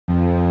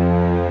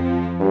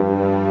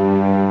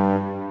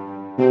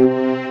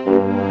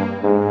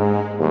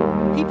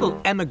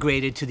people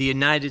emigrated to the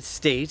United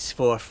States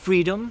for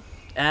freedom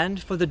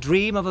and for the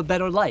dream of a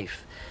better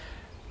life.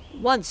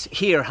 Once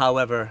here,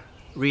 however,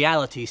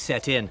 reality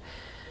set in.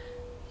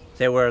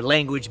 There were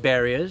language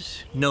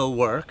barriers, no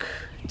work,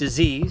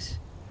 disease.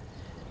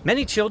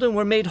 Many children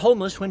were made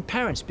homeless when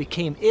parents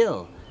became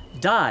ill,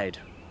 died,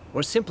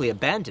 or simply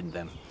abandoned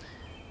them.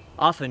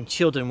 Often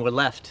children were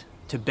left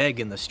to beg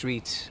in the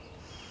streets.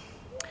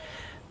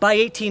 By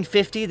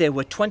 1850, there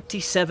were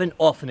 27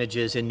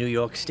 orphanages in New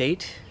York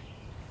State.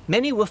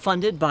 Many were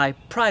funded by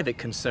private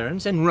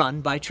concerns and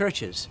run by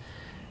churches.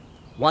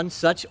 One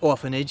such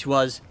orphanage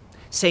was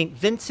St.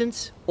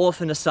 Vincent's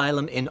Orphan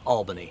Asylum in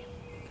Albany,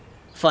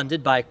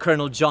 funded by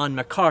Colonel John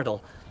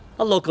McCardle,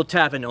 a local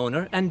tavern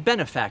owner and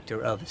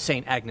benefactor of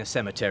St. Agnes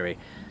Cemetery.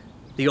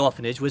 The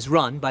orphanage was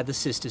run by the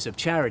Sisters of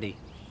Charity.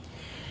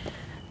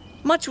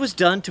 Much was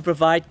done to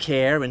provide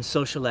care and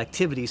social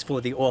activities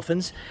for the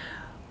orphans.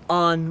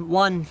 On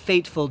one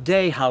fateful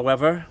day,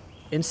 however,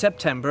 in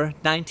September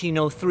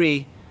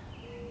 1903,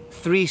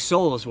 3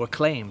 souls were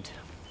claimed.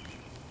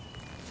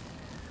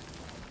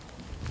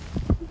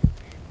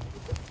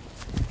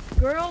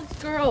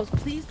 Girls,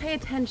 please pay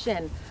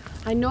attention.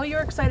 I know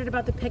you're excited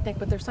about the picnic,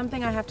 but there's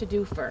something I have to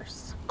do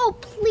first. Oh,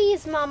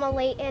 please, Mama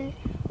Layton.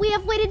 We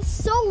have waited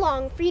so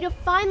long for you to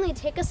finally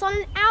take us on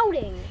an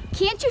outing.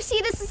 Can't you see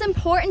this is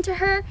important to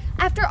her?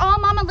 After all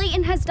Mama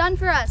Layton has done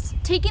for us,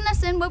 taking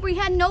us in where we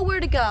had nowhere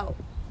to go.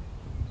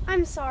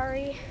 I'm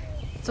sorry.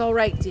 It's all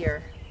right,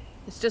 dear.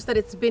 It's just that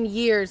it's been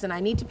years and I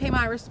need to pay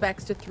my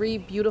respects to 3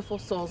 beautiful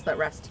souls that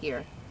rest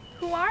here.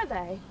 Who are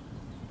they?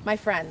 My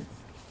friends.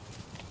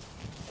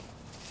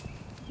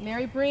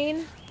 Mary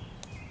Breen,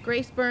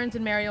 Grace Burns,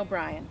 and Mary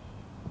O'Brien.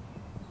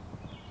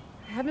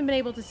 I haven't been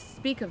able to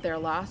speak of their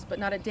loss, but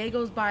not a day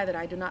goes by that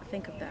I do not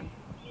think of them.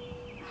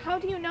 How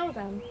do you know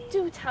them?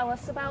 Do tell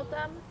us about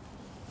them.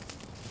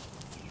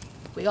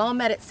 We all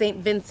met at St.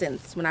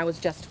 Vincent's when I was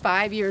just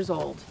 5 years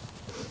old.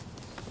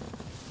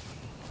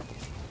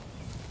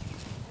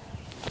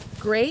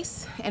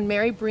 Grace and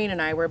Mary Breen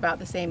and I were about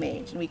the same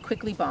age, and we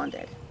quickly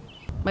bonded.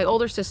 My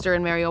older sister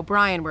and Mary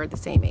O'Brien were the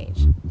same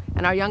age,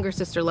 and our younger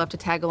sister loved to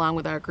tag along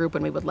with our group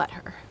when we would let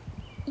her.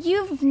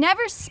 You've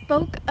never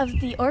spoke of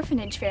the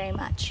orphanage very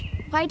much.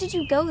 Why did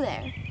you go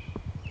there?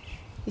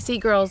 You see,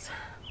 girls,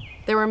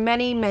 there were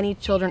many, many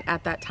children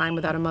at that time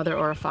without a mother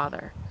or a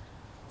father.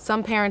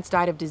 Some parents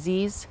died of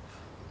disease.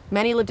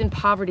 Many lived in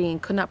poverty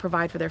and could not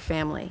provide for their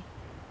family.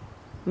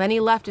 Many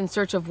left in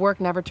search of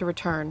work never to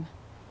return.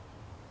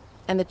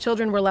 And the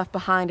children were left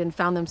behind and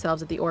found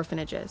themselves at the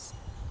orphanages.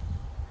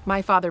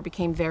 My father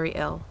became very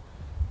ill,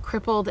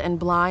 crippled and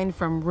blind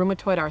from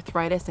rheumatoid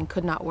arthritis and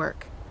could not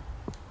work.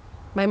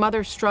 My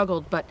mother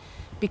struggled, but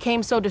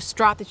became so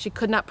distraught that she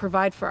could not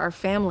provide for our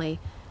family.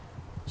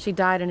 She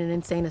died in an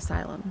insane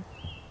asylum.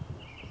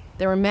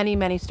 There were many,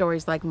 many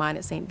stories like mine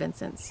at St.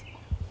 Vincent's.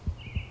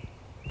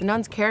 The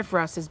nuns cared for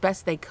us as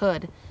best they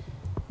could.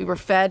 We were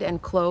fed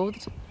and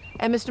clothed,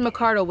 and Mr.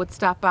 McCardle would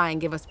stop by and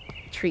give us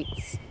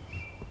treats.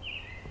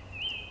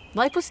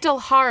 Life was still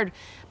hard,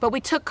 but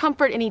we took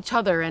comfort in each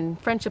other and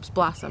friendships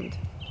blossomed.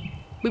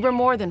 We were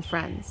more than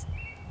friends.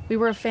 We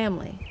were a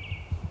family.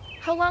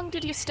 How long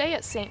did you stay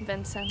at St.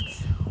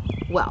 Vincent's?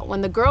 Well,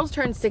 when the girls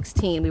turned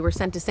 16, we were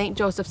sent to St.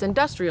 Joseph's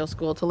Industrial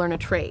School to learn a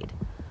trade.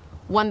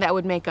 One that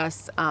would make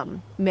us,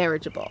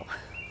 marriageable.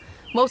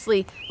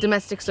 Mostly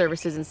domestic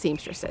services and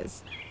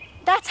seamstresses.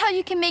 That's how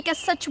you can make us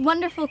such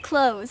wonderful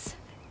clothes.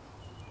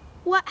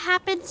 What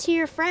happened to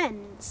your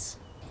friends?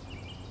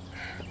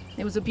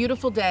 It was a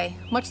beautiful day,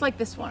 much like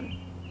this one.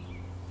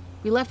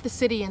 We left the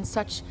city in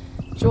such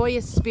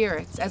joyous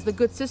spirits, as the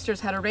good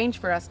sisters had arranged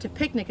for us to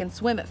picnic and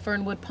swim at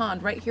Fernwood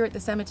Pond right here at the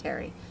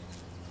cemetery.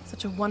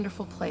 Such a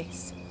wonderful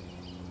place.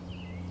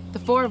 The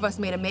 4 of us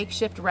made a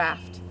makeshift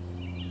raft,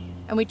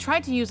 and we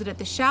tried to use it at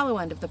the shallow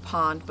end of the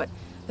pond, but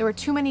there were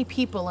too many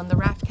people and the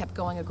raft kept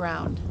going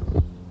aground.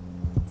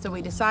 So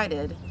we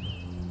decided,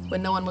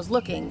 when no one was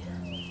looking,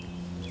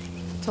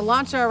 to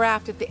launch our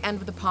raft at the end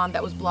of the pond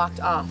that was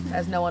blocked off,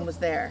 as no one was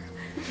there.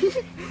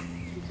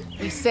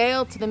 We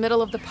sailed to the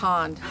middle of the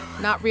pond,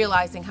 not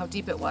realizing how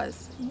deep it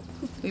was.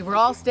 We were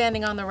all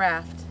standing on the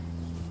raft.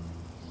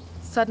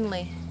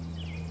 Suddenly,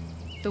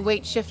 the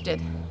weight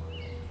shifted,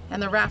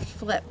 and the raft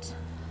flipped.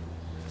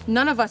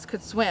 None of us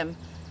could swim,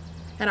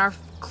 and our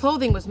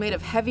clothing was made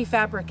of heavy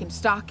fabric and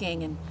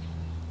stocking and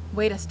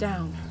weighed us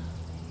down.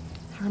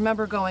 I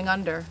remember going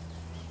under.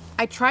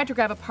 I tried to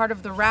grab a part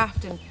of the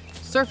raft and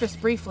surfaced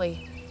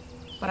briefly,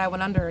 but I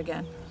went under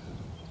again.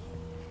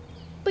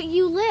 But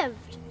you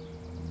lived.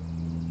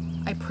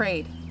 I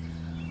prayed.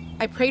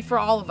 I prayed for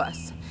all of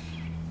us,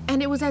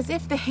 and it was as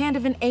if the hand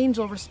of an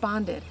angel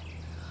responded.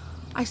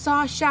 I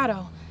saw a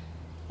shadow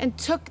and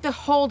took the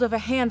hold of a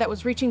hand that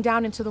was reaching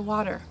down into the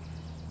water.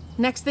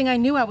 Next thing I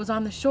knew, I was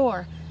on the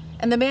shore,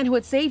 and the man who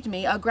had saved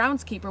me, a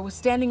groundskeeper, was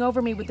standing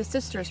over me with the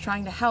sisters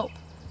trying to help.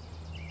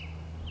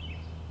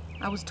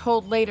 I was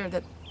told later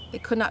that they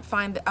could not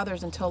find the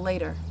others until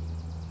later.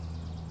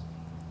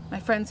 My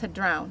friends had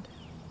drowned.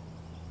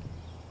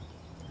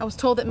 I was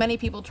told that many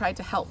people tried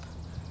to help,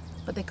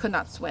 but they could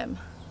not swim.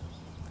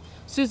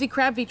 Susie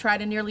Crabtree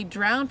tried and nearly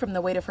drowned from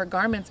the weight of her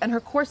garments and her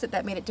corset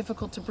that made it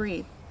difficult to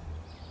breathe.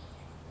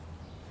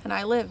 And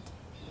I lived.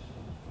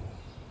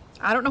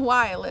 I don't know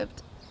why I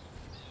lived.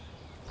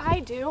 I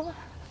do.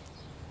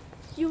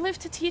 You live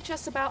to teach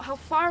us about how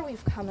far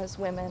we've come as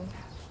women.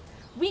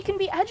 We can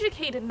be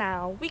educated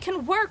now. We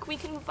can work. We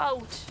can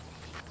vote.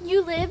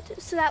 You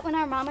lived so that when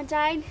our mama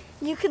died,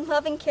 you could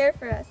love and care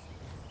for us.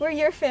 We're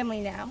your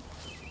family now.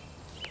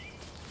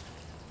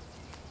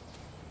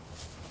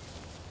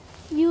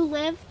 You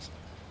lived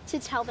to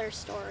tell their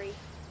story.